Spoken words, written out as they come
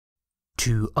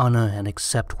To honor and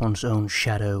accept one's own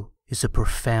shadow is a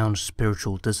profound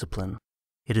spiritual discipline.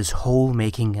 It is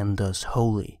whole-making and thus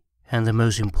holy, and the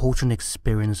most important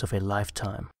experience of a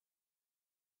lifetime.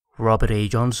 Robert A.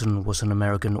 Johnson was an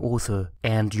American author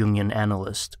and Jungian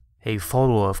analyst, a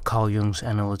follower of Carl Jung's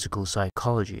analytical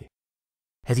psychology.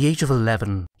 At the age of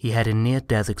 11, he had a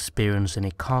near-death experience in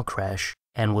a car crash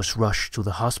and was rushed to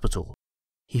the hospital.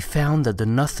 He found that the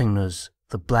nothingness,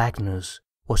 the blackness,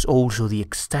 was also the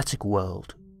ecstatic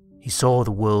world. He saw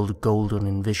the world golden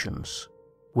in visions.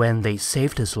 When they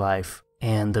saved his life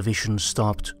and the vision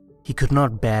stopped, he could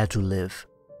not bear to live.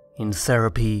 In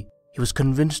therapy, he was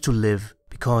convinced to live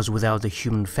because without the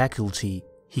human faculty,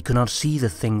 he could not see the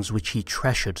things which he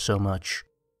treasured so much.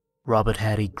 Robert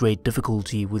had a great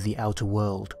difficulty with the outer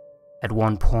world. At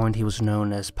one point he was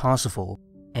known as Parsifal,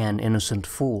 an innocent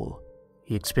fool.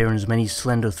 He experienced many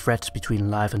slender threads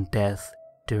between life and death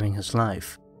during his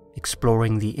life.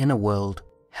 Exploring the inner world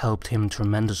helped him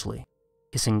tremendously.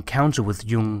 His encounter with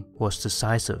Jung was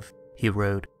decisive. He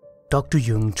wrote, "Dr.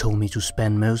 Jung told me to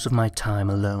spend most of my time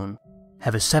alone,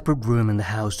 have a separate room in the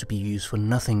house to be used for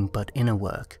nothing but inner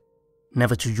work,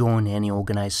 never to join any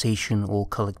organization or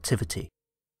collectivity.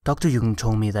 Dr. Jung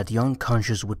told me that the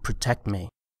unconscious would protect me,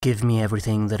 give me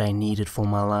everything that I needed for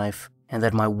my life, and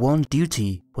that my one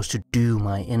duty was to do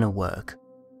my inner work.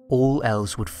 All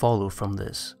else would follow from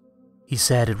this." He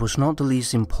said it was not the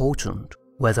least important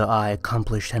whether I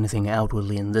accomplished anything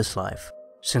outwardly in this life,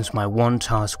 since my one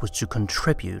task was to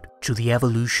contribute to the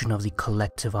evolution of the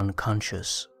collective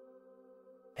unconscious.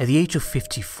 At the age of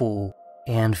 54,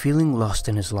 and feeling lost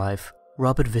in his life,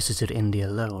 Robert visited India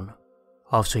alone.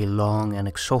 After a long and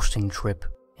exhausting trip,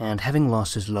 and having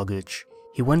lost his luggage,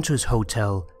 he went to his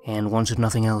hotel and wanted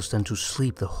nothing else than to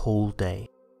sleep the whole day.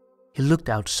 He looked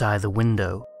outside the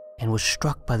window and was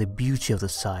struck by the beauty of the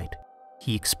sight.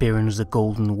 He experienced the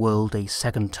golden world a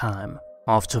second time,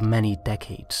 after many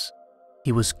decades.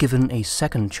 He was given a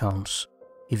second chance.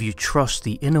 If you trust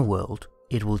the inner world,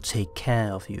 it will take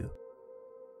care of you.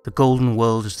 The golden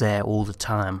world is there all the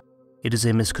time. It is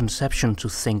a misconception to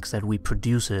think that we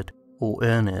produce it or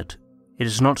earn it. It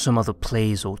is not some other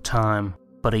place or time,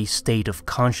 but a state of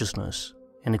consciousness,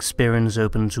 an experience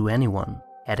open to anyone,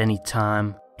 at any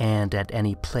time and at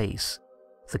any place.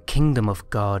 The kingdom of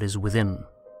God is within.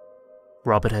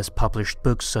 Robert has published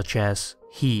books such as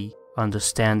He,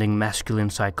 Understanding Masculine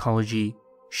Psychology,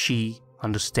 She,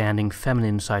 Understanding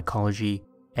Feminine Psychology,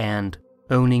 and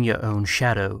Owning Your Own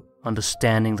Shadow,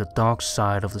 Understanding the Dark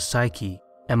Side of the Psyche,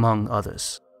 among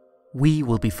others. We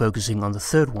will be focusing on the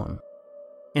third one.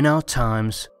 In our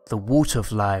times, the water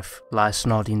of life lies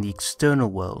not in the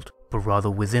external world, but rather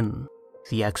within.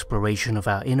 The exploration of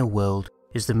our inner world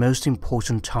is the most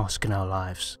important task in our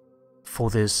lives. For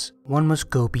this, one must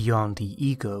go beyond the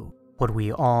ego, what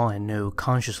we are and know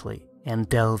consciously, and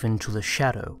delve into the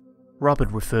shadow.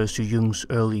 Robert refers to Jung's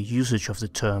early usage of the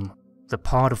term, the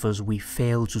part of us we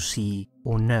fail to see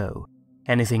or know,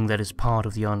 anything that is part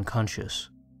of the unconscious.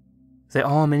 There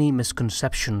are many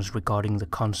misconceptions regarding the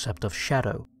concept of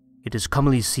shadow. It is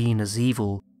commonly seen as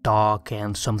evil, dark,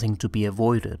 and something to be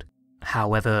avoided.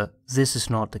 However, this is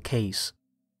not the case.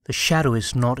 The shadow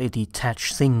is not a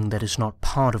detached thing that is not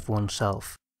part of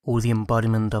oneself, or the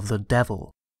embodiment of the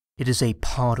devil. It is a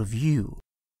part of you.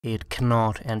 It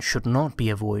cannot and should not be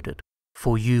avoided,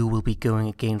 for you will be going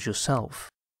against yourself.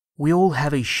 We all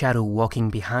have a shadow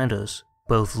walking behind us,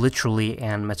 both literally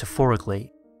and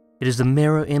metaphorically. It is the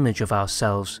mirror image of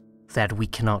ourselves that we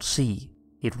cannot see.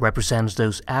 It represents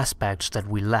those aspects that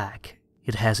we lack.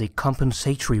 It has a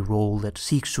compensatory role that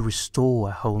seeks to restore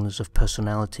a wholeness of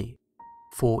personality.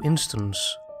 For instance,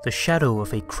 the shadow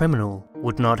of a criminal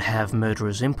would not have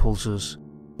murderous impulses,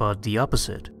 but the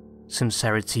opposite: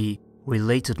 sincerity,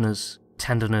 relatedness,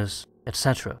 tenderness,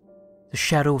 etc. The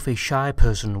shadow of a shy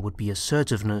person would be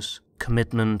assertiveness,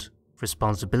 commitment,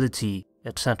 responsibility,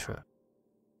 etc.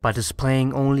 By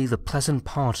displaying only the pleasant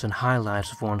parts and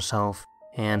highlights of oneself,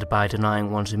 and by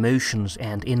denying one's emotions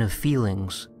and inner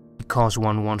feelings, because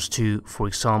one wants to, for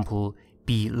example,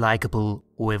 be likable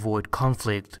or avoid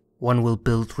conflict, one will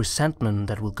build resentment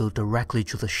that will go directly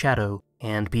to the shadow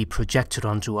and be projected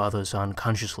onto others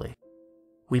unconsciously.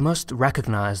 We must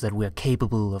recognize that we are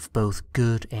capable of both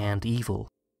good and evil.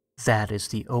 That is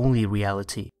the only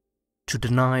reality. To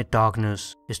deny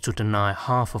darkness is to deny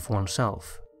half of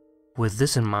oneself. With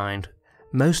this in mind,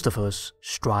 most of us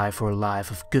strive for a life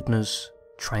of goodness,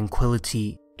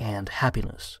 tranquility, and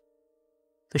happiness.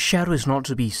 The shadow is not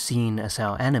to be seen as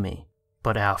our enemy,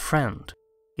 but our friend.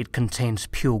 It contains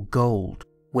pure gold,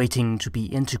 waiting to be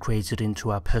integrated into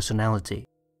our personality.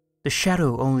 The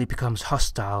shadow only becomes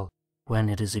hostile when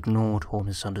it is ignored or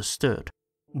misunderstood.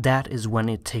 That is when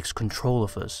it takes control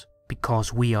of us,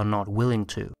 because we are not willing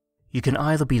to. You can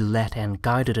either be led and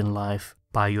guided in life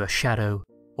by your shadow,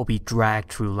 or be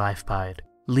dragged through life by it,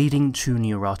 leading to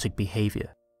neurotic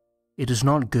behavior. It is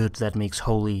not good that makes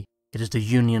holy, it is the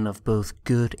union of both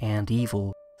good and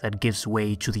evil that gives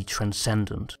way to the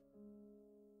transcendent.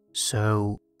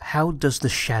 So, how does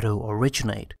the shadow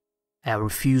originate? Our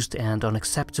refused and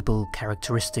unacceptable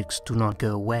characteristics do not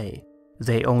go away.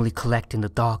 They only collect in the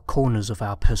dark corners of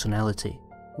our personality.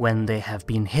 When they have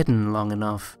been hidden long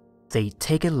enough, they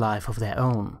take a life of their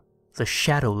own, the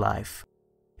shadow life.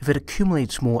 If it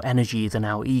accumulates more energy than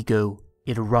our ego,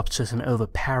 it erupts as an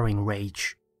overpowering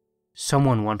rage.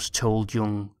 Someone once told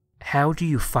Jung, "How do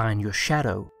you find your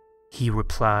shadow?" He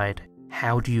replied,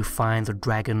 "How do you find the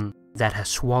dragon that has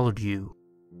swallowed you?"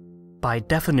 By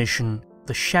definition,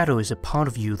 the shadow is a part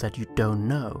of you that you don't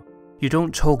know. You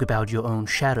don't talk about your own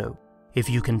shadow. If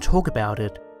you can talk about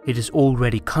it, it is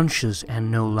already conscious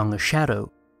and no longer shadow.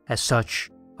 As such,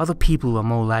 other people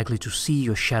are more likely to see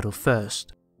your shadow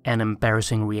first, an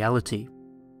embarrassing reality.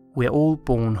 We're all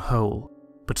born whole,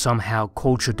 but somehow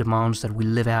culture demands that we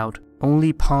live out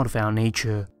only part of our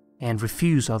nature and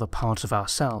refuse other parts of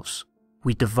ourselves.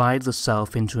 We divide the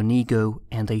self into an ego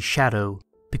and a shadow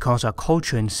because our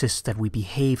culture insists that we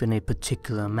behave in a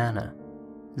particular manner.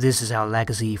 This is our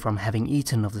legacy from having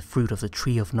eaten of the fruit of the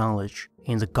tree of knowledge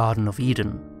in the Garden of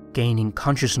Eden, gaining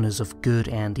consciousness of good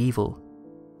and evil.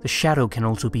 The shadow can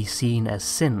also be seen as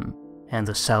sin, and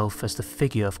the self as the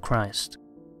figure of Christ.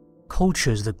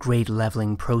 Culture is the great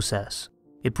leveling process.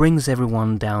 It brings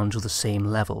everyone down to the same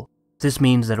level. This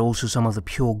means that also some of the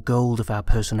pure gold of our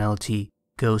personality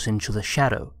goes into the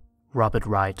shadow. Robert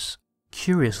writes,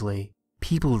 "Curiously,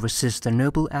 people resist the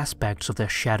noble aspects of their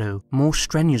shadow more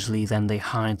strenuously than they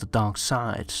hide the dark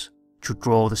sides. To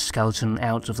draw the skeleton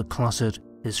out of the closet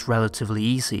is relatively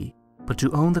easy, but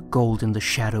to own the gold in the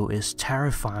shadow is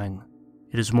terrifying.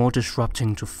 It is more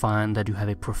disrupting to find that you have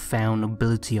a profound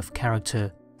nobility of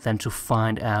character than to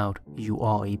find out you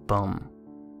are a bum."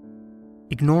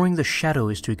 Ignoring the shadow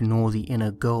is to ignore the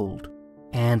inner gold,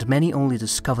 and many only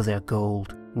discover their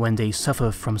gold when they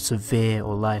suffer from severe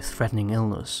or life-threatening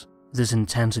illness. This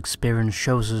intense experience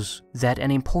shows us that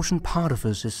an important part of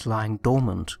us is lying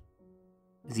dormant.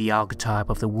 The archetype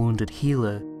of the wounded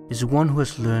healer is one who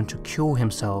has learned to cure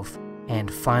himself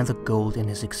and find the gold in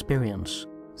his experience.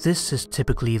 This is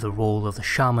typically the role of the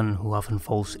shaman who often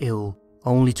falls ill,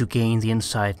 only to gain the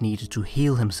insight needed to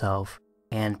heal himself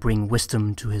and bring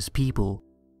wisdom to his people,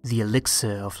 the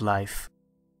elixir of life.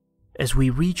 As we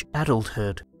reach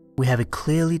adulthood, we have a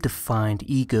clearly defined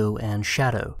ego and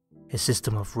shadow, a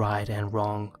system of right and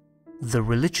wrong. The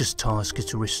religious task is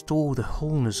to restore the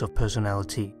wholeness of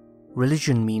personality.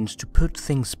 Religion means to put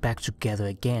things back together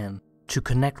again, to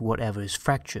connect whatever is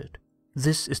fractured.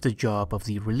 This is the job of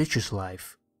the religious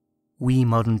life. We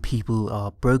modern people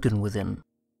are broken within.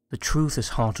 The truth is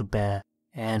hard to bear,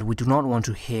 and we do not want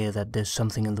to hear that there's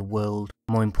something in the world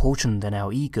more important than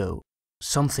our ego.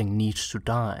 Something needs to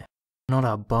die. Not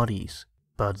our bodies,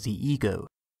 but the ego.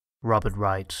 Robert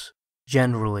writes,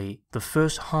 "Generally, the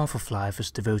first half of life is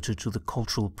devoted to the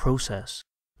cultural process,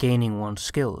 gaining one's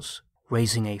skills,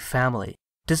 raising a family,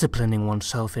 disciplining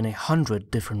oneself in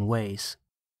 100 different ways.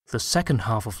 The second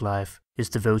half of life is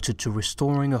devoted to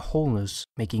restoring a wholeness,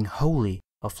 making holy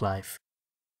of life."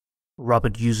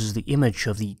 Robert uses the image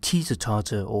of the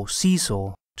teeter-totter or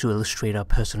seesaw to illustrate our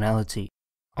personality.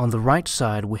 On the right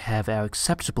side we have our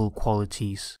acceptable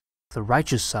qualities, the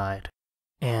righteous side,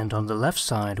 and on the left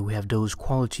side we have those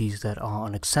qualities that are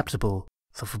unacceptable,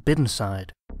 the forbidden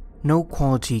side. No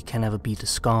quality can ever be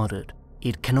discarded.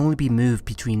 It can only be moved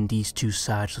between these two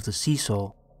sides of the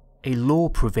seesaw. A law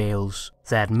prevails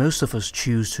that most of us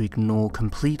choose to ignore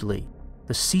completely.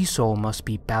 The seesaw must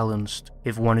be balanced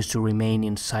if one is to remain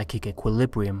in psychic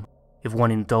equilibrium. If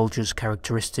one indulges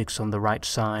characteristics on the right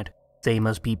side, they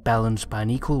must be balanced by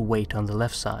an equal weight on the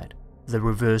left side. The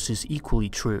reverse is equally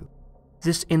true.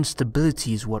 This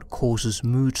instability is what causes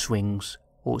mood swings,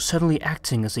 or suddenly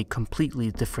acting as a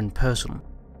completely different person.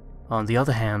 On the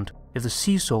other hand, if the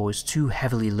seesaw is too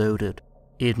heavily loaded,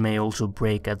 it may also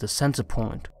break at the center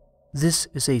point. This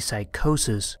is a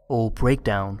psychosis or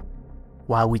breakdown.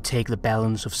 While we take the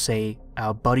balance of, say,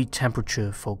 our body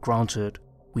temperature for granted,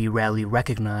 we rarely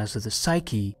recognize that the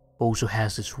psyche also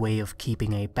has its way of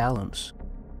keeping a balance.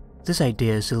 This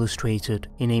idea is illustrated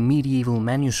in a medieval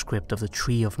manuscript of the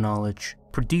Tree of Knowledge,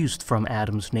 produced from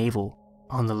Adam's navel.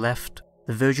 On the left,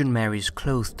 the Virgin Mary is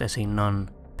clothed as a nun,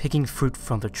 picking fruit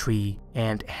from the tree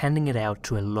and handing it out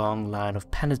to a long line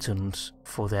of penitents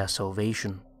for their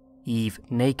salvation. Eve,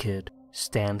 naked,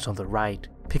 stands on the right,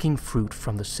 picking fruit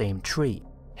from the same tree,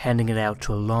 handing it out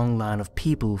to a long line of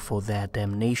people for their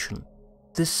damnation.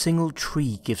 This single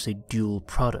tree gives a dual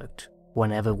product.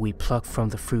 Whenever we pluck from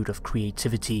the fruit of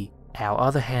creativity, our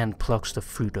other hand plucks the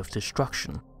fruit of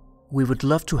destruction. We would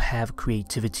love to have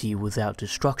creativity without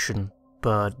destruction,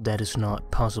 but that is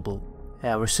not possible.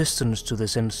 Our resistance to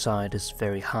this insight is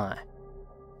very high.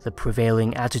 The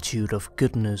prevailing attitude of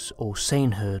goodness or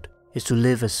sainthood is to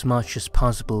live as much as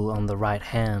possible on the right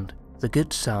hand, the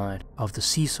good side of the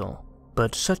seesaw.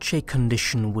 But such a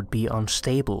condition would be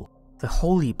unstable. The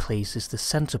holy place is the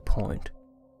center point.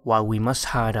 While we must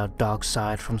hide our dark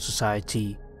side from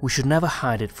society, we should never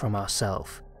hide it from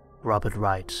ourselves. Robert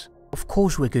writes, "Of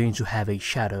course we're going to have a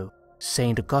shadow.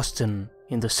 Saint Augustine,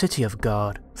 in The City of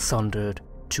God, thundered,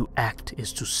 'To act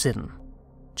is to sin.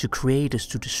 To create is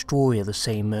to destroy at the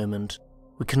same moment.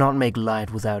 We cannot make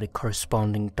light without a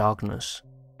corresponding darkness.'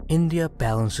 India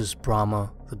balances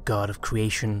Brahma, the god of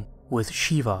creation, with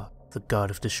Shiva, the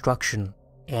god of destruction,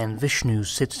 and Vishnu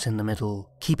sits in the middle,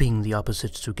 keeping the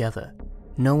opposites together.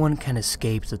 No one can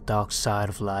escape the dark side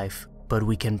of life, but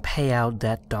we can pay out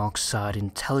that dark side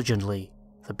intelligently.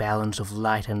 The balance of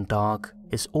light and dark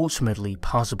is ultimately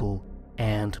possible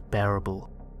and bearable."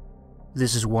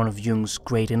 This is one of Jung's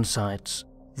great insights,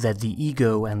 that the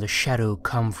ego and the shadow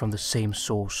come from the same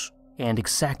source and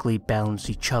exactly balance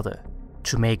each other.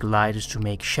 To make light is to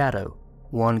make shadow.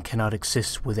 One cannot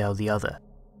exist without the other.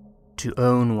 To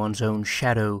own one's own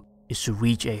shadow is to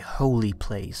reach a holy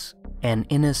place, an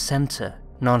inner center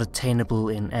not attainable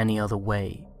in any other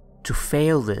way. To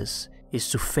fail this is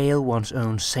to fail one's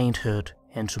own sainthood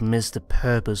and to miss the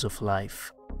purpose of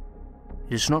life.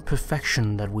 It is not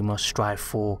perfection that we must strive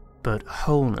for, but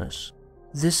wholeness.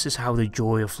 This is how the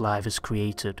joy of life is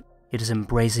created. It is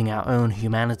embracing our own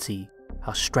humanity,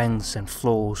 our strengths and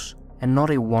flaws, and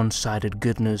not a one-sided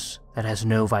goodness that has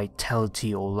no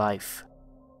vitality or life.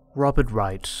 Robert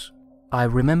writes, "I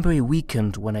remember a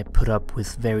weekend when I put up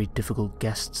with very difficult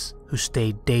guests who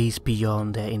stayed days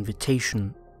beyond their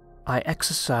invitation. I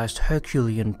exercised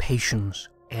Herculean patience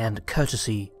and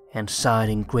courtesy and sighed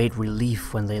in great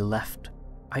relief when they left.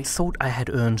 I thought I had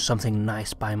earned something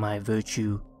nice by my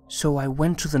virtue, so I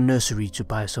went to the nursery to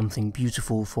buy something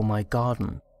beautiful for my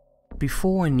garden.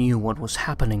 Before I knew what was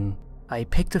happening, I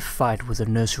picked a fight with the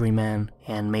nurseryman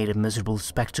and made a miserable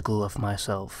spectacle of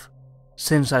myself.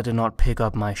 Since I did not pick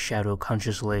up my shadow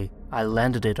consciously, I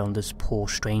landed it on this poor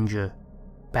stranger.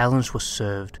 Balance was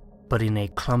served, but in a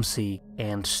clumsy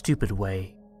and stupid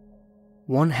way.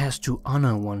 One has to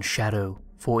honor one's shadow,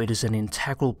 for it is an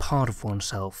integral part of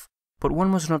oneself, but one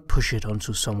must not push it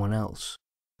onto someone else.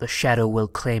 The shadow will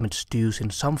claim its dues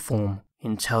in some form,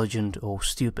 intelligent or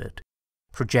stupid.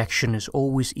 Projection is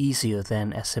always easier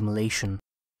than assimilation.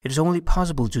 It is only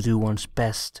possible to do one's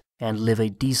best and live a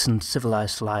decent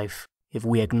civilized life if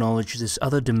we acknowledge this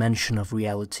other dimension of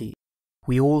reality.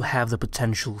 We all have the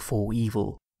potential for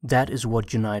evil. That is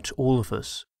what unites all of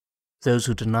us. Those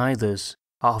who deny this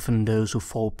are often those who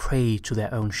fall prey to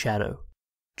their own shadow.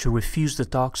 To refuse the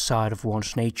dark side of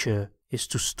one's nature is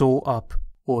to store up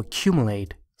or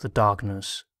accumulate the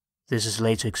darkness. This is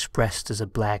later expressed as a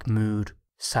black mood,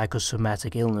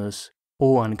 psychosomatic illness,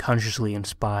 or unconsciously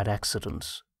inspired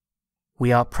accidents.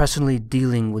 We are presently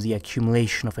dealing with the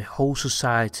accumulation of a whole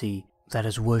society that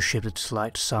has worshipped its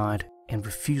light side and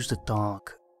refused the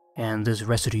dark, and this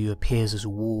residue appears as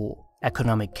war,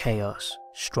 economic chaos,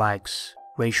 strikes,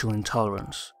 racial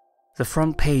intolerance. The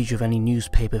front page of any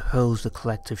newspaper hurls the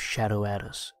collective shadow at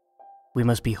us. We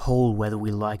must be whole whether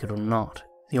we like it or not.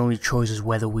 The only choice is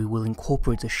whether we will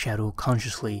incorporate the shadow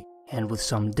consciously and with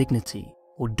some dignity,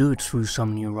 or do it through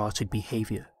some neurotic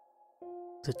behavior.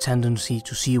 The tendency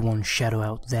to see one's shadow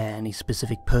out there in a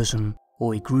specific person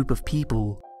or a group of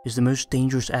people is the most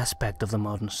dangerous aspect of the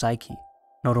modern psyche.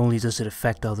 Not only does it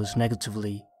affect others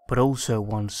negatively, but also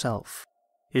oneself.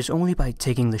 It is only by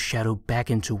taking the shadow back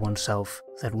into oneself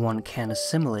that one can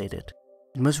assimilate it.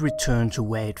 It must return to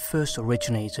where it first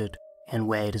originated and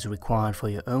where it is required for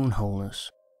your own wholeness.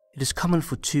 It is common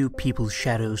for two people's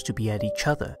shadows to be at each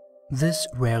other. This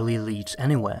rarely leads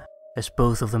anywhere, as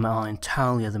both of them are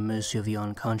entirely at the mercy of the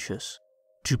unconscious.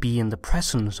 To be in the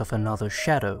presence of another's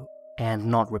shadow and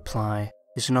not reply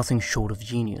is nothing short of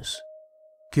genius.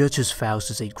 Goethe's Faust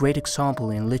is a great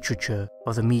example in literature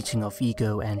of the meeting of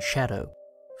ego and shadow.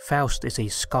 Faust is a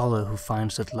scholar who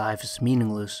finds that life is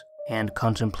meaningless and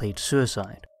contemplates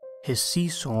suicide. His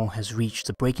seesaw has reached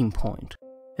the breaking point.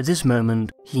 At this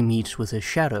moment, he meets with his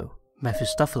shadow,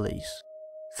 Mephistopheles.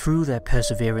 Through their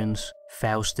perseverance,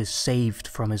 Faust is saved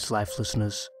from his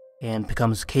lifelessness and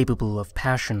becomes capable of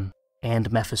passion,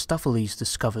 and Mephistopheles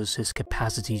discovers his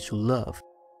capacity to love.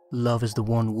 Love is the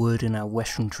one word in our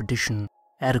Western tradition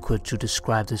adequate to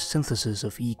describe the synthesis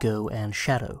of ego and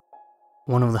shadow.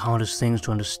 One of the hardest things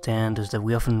to understand is that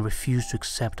we often refuse to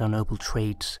accept our noble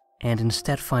traits and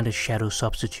instead find a shadow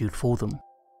substitute for them.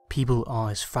 People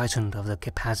are as frightened of their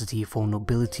capacity for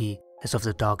nobility as of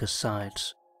the darkest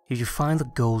sides. If you find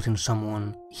the gold in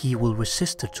someone, he will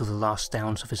resist it to the last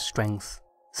ounce of his strength.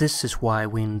 This is why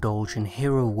we indulge in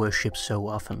hero worship so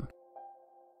often.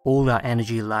 All our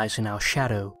energy lies in our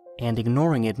shadow, and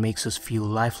ignoring it makes us feel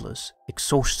lifeless,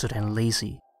 exhausted and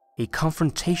lazy. A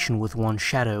confrontation with one's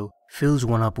shadow fills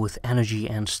one up with energy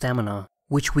and stamina,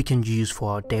 which we can use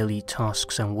for our daily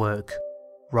tasks and work.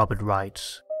 Robert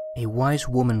writes, "A wise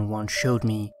woman once showed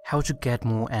me how to get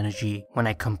more energy when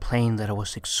I complained that I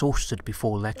was exhausted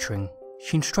before lecturing.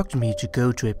 She instructed me to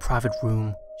go to a private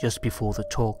room just before the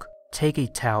talk, take a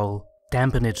towel,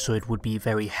 dampen it so it would be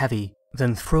very heavy,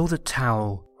 then throw the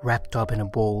towel, wrapped up in a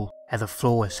ball, at the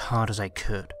floor as hard as I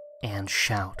could, and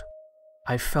shout.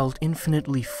 I felt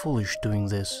infinitely foolish doing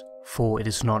this, for it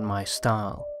is not my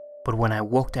style. But when I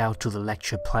walked out to the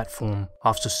lecture platform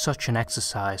after such an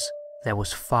exercise, there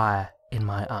was fire in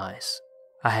my eyes.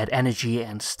 I had energy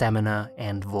and stamina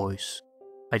and voice.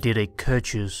 I did a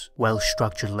courteous,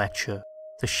 well-structured lecture.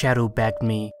 The shadow backed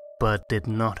me, but did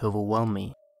not overwhelm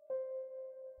me."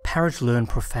 Parrots learn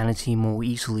profanity more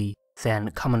easily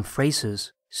than common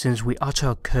phrases, since we utter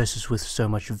our curses with so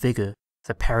much vigor.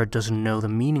 The parrot doesn't know the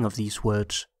meaning of these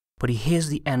words, but he hears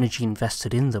the energy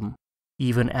invested in them.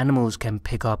 Even animals can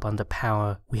pick up on the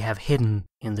power we have hidden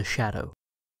in the shadow.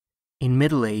 In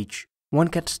middle age, one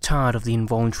gets tired of the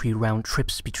involuntary round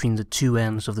trips between the two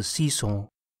ends of the seesaw.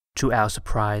 To our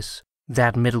surprise,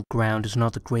 that middle ground is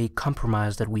not the great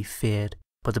compromise that we feared,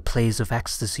 but the place of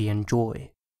ecstasy and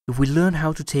joy. If we learn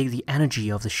how to take the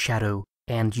energy of the shadow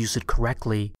and use it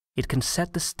correctly, it can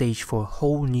set the stage for a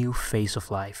whole new phase of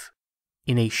life.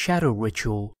 In a shadow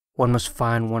ritual, one must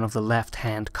find one of the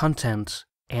left-hand contents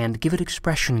and give it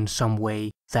expression in some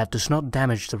way that does not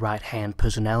damage the right-hand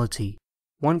personality.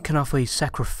 One can offer a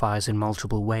sacrifice in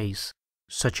multiple ways,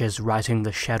 such as writing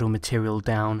the shadow material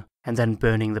down and then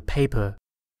burning the paper.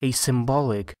 A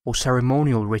symbolic or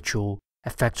ceremonial ritual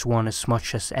affects one as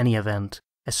much as any event,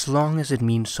 as long as it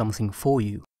means something for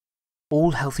you.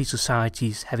 All healthy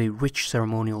societies have a rich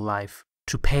ceremonial life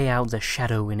to pay out their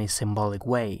shadow in a symbolic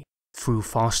way, through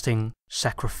fasting,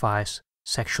 sacrifice,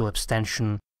 sexual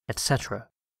abstention, etc.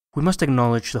 We must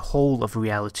acknowledge the whole of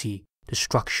reality,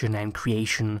 destruction and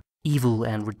creation, evil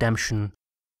and redemption.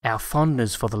 Our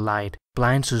fondness for the light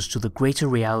blinds us to the greater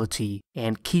reality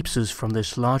and keeps us from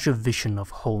this larger vision of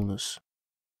wholeness.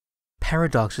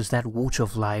 Paradox is that water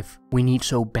of life we need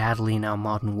so badly in our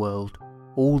modern world.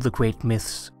 All the great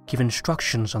myths give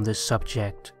instructions on this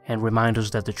subject and remind us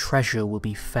that the treasure will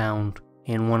be found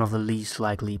in one of the least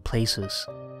likely places.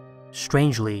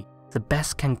 Strangely, the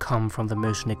best can come from the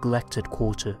most neglected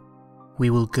quarter. We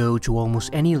will go to almost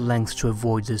any length to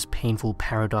avoid this painful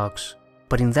paradox,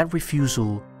 but in that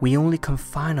refusal, we only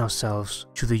confine ourselves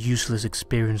to the useless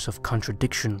experience of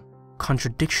contradiction.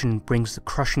 Contradiction brings the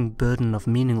crushing burden of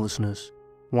meaninglessness.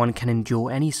 One can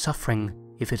endure any suffering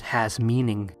if it has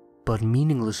meaning, but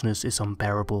meaninglessness is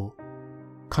unbearable.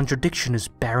 Contradiction is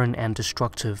barren and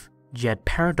destructive, yet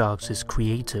paradox is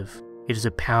creative. It is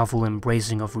a powerful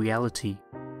embracing of reality.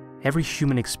 Every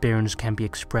human experience can be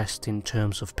expressed in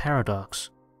terms of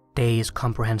paradox. Day is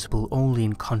comprehensible only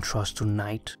in contrast to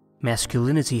night.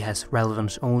 Masculinity has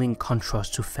relevance only in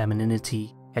contrast to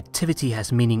femininity. Activity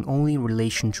has meaning only in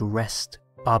relation to rest.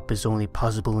 Up is only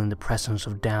possible in the presence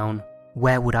of down.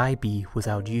 Where would I be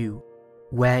without you?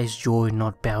 Where is joy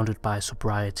not bounded by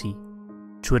sobriety?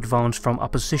 To advance from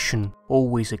opposition,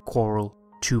 always a quarrel,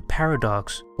 to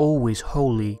paradox, always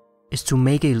wholly, is to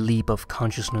make a leap of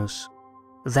consciousness.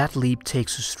 That leap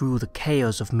takes us through the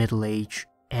chaos of middle age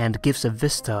and gives a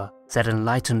vista that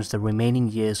enlightens the remaining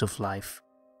years of life.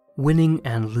 Winning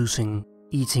and losing,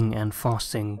 eating and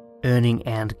fasting, earning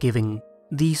and giving,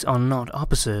 these are not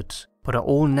opposites, but are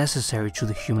all necessary to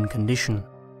the human condition.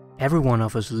 Every one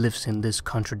of us lives in this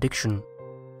contradiction.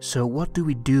 So what do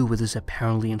we do with this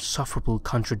apparently insufferable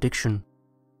contradiction?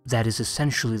 That is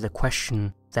essentially the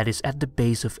question that is at the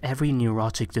base of every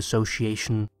neurotic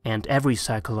dissociation and every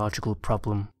psychological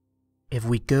problem. If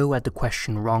we go at the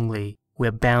question wrongly, we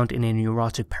are bound in a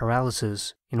neurotic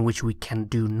paralysis in which we can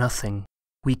do nothing.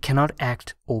 We cannot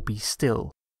act or be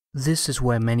still. This is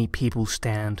where many people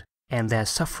stand, and their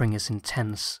suffering is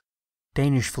intense.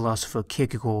 Danish philosopher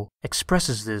Kierkegaard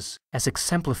expresses this as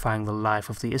exemplifying the life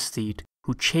of the aesthete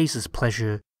who chases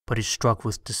pleasure but is struck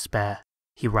with despair.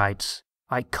 He writes,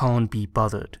 "I can't be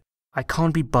bothered. I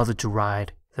can't be bothered to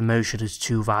ride, the motion is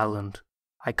too violent.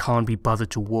 I can't be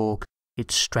bothered to walk,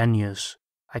 it's strenuous.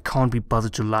 I can't be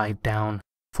bothered to lie down,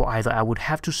 for either I would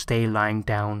have to stay lying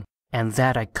down, and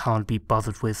that I can't be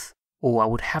bothered with, or I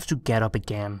would have to get up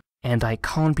again, and I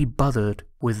can't be bothered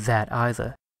with that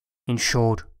either. In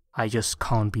short, I just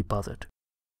can't be bothered.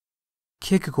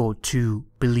 Kierkegaard too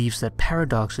believes that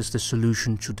paradox is the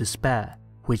solution to despair,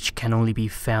 which can only be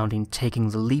found in taking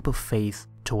the leap of faith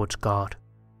towards God.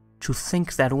 To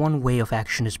think that one way of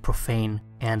action is profane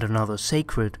and another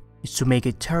sacred is to make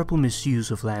a terrible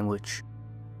misuse of language.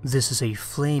 This is a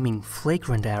flaming,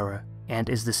 flagrant error and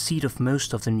is the seat of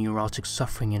most of the neurotic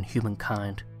suffering in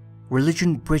humankind.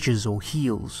 Religion bridges or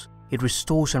heals. It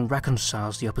restores and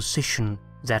reconciles the opposition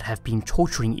that have been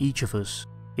torturing each of us.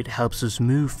 It helps us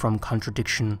move from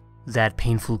contradiction, that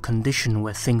painful condition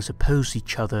where things oppose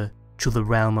each other, to the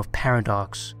realm of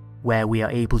paradox, where we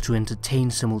are able to entertain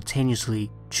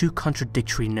simultaneously two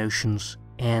contradictory notions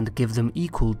and give them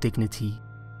equal dignity.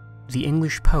 The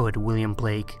English poet William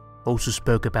Blake also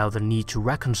spoke about the need to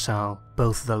reconcile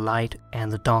both the light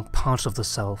and the dark parts of the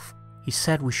self. He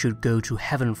said we should go to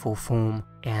heaven for form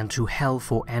and to hell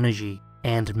for energy,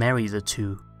 and marry the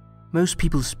two. Most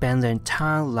people spend their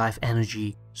entire life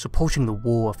energy supporting the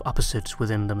war of opposites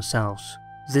within themselves.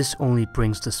 This only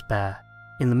brings despair.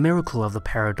 In the miracle of the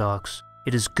paradox,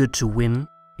 it is good to win,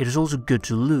 it is also good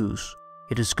to lose,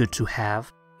 it is good to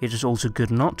have, it is also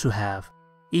good not to have.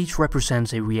 Each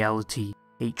represents a reality,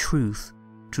 a truth.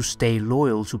 To stay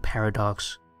loyal to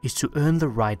paradox is to earn the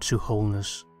right to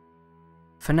wholeness.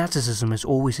 Fanaticism is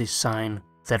always a sign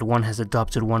that one has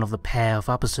adopted one of the pair of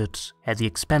opposites at the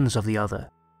expense of the other.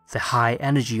 The high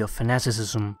energy of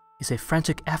fanaticism is a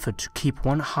frantic effort to keep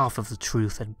one half of the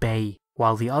truth at bay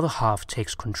while the other half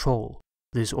takes control.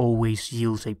 This always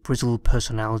yields a brittle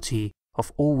personality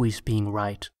of always being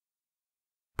right.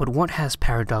 But what has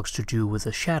paradox to do with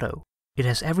the shadow? It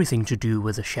has everything to do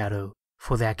with the shadow,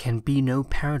 for there can be no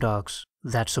paradox,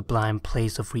 that sublime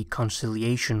place of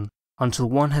reconciliation, until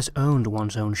one has owned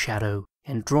one's own shadow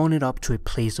and drawn it up to a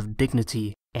place of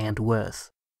dignity and worth.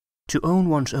 To own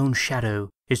one's own shadow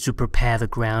is to prepare the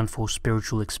ground for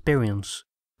spiritual experience,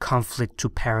 conflict to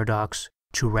paradox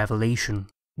to revelation.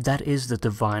 That is the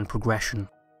divine progression.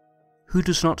 Who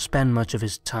does not spend much of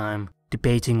his time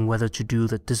debating whether to do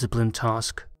the disciplined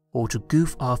task or to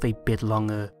goof off a bit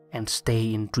longer and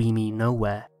stay in dreamy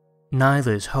nowhere?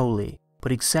 Neither is holy,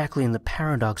 but exactly in the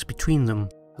paradox between them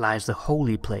lies the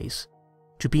holy place.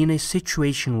 To be in a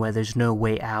situation where there's no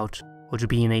way out, or to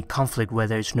be in a conflict where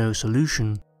there's no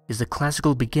solution, is the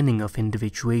classical beginning of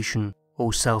individuation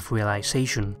or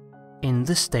self-realization. In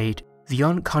this state, the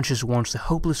unconscious wants the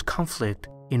hopeless conflict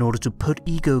in order to put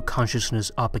ego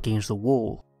consciousness up against the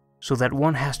wall, so that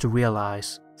one has to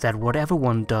realize that whatever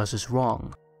one does is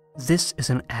wrong. This is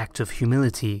an act of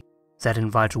humility that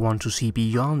invites one to see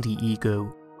beyond the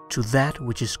ego to that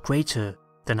which is greater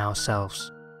than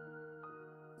ourselves.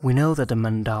 We know that the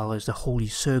mandala is the holy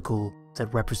circle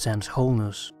that represents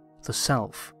wholeness, the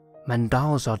self.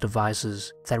 Mandalas are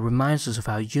devices that remind us of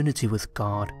our unity with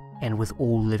God and with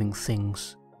all living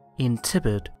things. In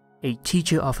Tibet, a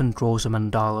teacher often draws a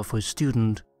mandala for a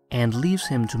student and leaves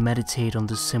him to meditate on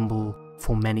the symbol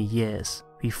for many years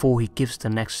before he gives the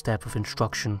next step of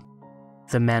instruction.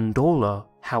 The mandala,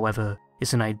 however,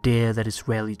 is an idea that is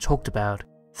rarely talked about.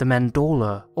 The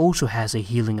mandala also has a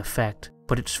healing effect,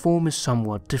 but its form is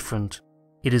somewhat different.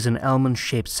 It is an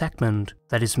almond-shaped segment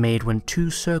that is made when two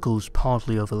circles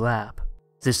partly overlap.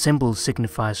 This symbol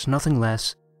signifies nothing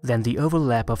less than the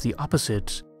overlap of the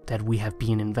opposites that we have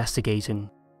been investigating.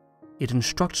 It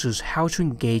instructs us how to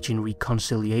engage in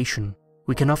reconciliation.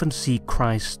 We can often see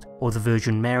Christ or the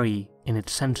Virgin Mary in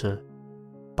its center.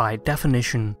 By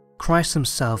definition, Christ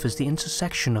himself is the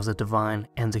intersection of the divine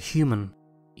and the human.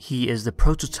 He is the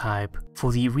prototype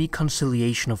for the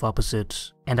reconciliation of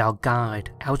opposites and our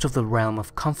guide out of the realm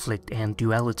of conflict and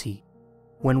duality.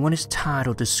 When one is tired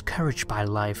or discouraged by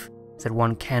life, that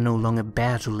one can no longer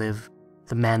bear to live,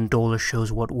 the mandala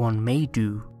shows what one may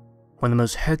do. When the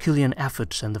most Herculean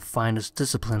efforts and the finest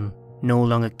discipline no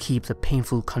longer keep the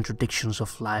painful contradictions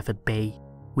of life at bay,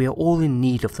 we are all in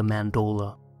need of the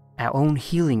mandala. Our own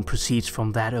healing proceeds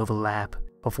from that overlap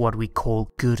of what we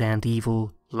call good and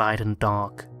evil, light and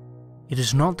dark. It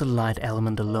is not the light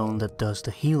element alone that does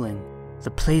the healing.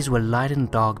 The place where light and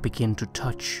dark begin to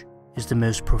touch is the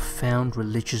most profound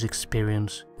religious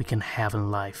experience we can have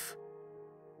in life.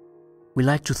 We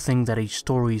like to think that a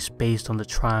story is based on the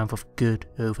triumph of good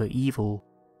over evil,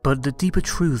 but the deeper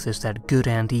truth is that good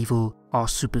and evil are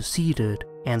superseded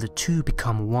and the two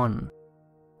become one.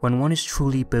 When one is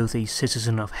truly both a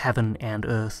citizen of heaven and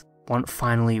earth, one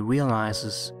finally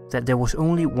realizes that there was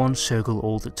only one circle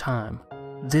all the time.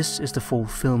 This is the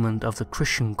fulfillment of the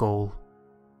Christian goal.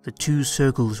 The two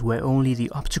circles were only the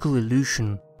optical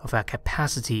illusion of our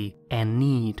capacity and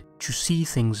need to see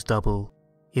things double.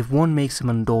 If one makes a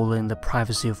mandala in the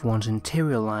privacy of one's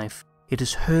interior life, it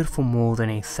is heard for more than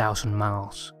 1,000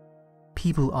 miles.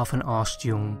 People often asked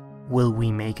Jung, "Will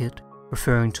we make it?"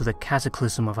 referring to the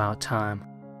cataclysm of our time.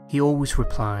 He always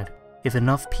replied, "If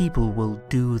enough people will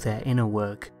do their inner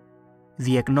work."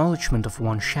 The acknowledgement of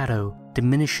one's shadow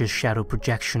diminishes shadow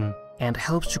projection and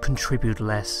helps to contribute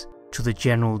less to the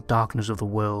general darkness of the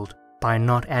world by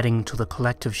not adding to the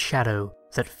collective shadow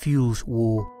that fuels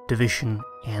war, division,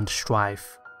 and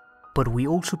strife. But we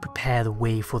also prepare the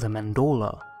way for the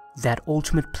mandala, that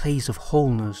ultimate place of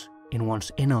wholeness in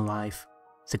one's inner life,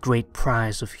 the great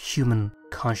prize of human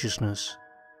consciousness.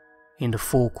 In the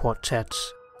 4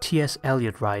 quartets, T.S.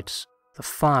 Eliot writes, "The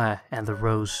fire and the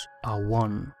rose are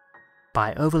one."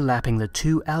 By overlapping the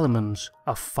two elements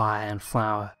of fire and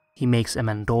flower, he makes a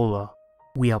mandala.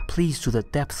 We are pleased to the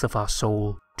depth of our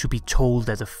soul to be told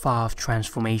that the fire of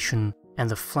transformation and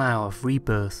the flower of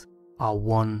rebirth are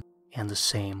one and the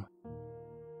same.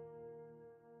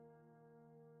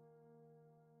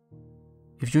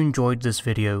 If you enjoyed this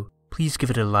video, please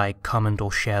give it a like, comment,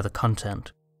 or share the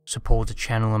content. Support the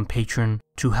channel on Patreon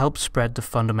to help spread the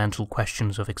fundamental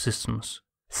questions of existence.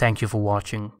 Thank you for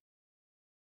watching.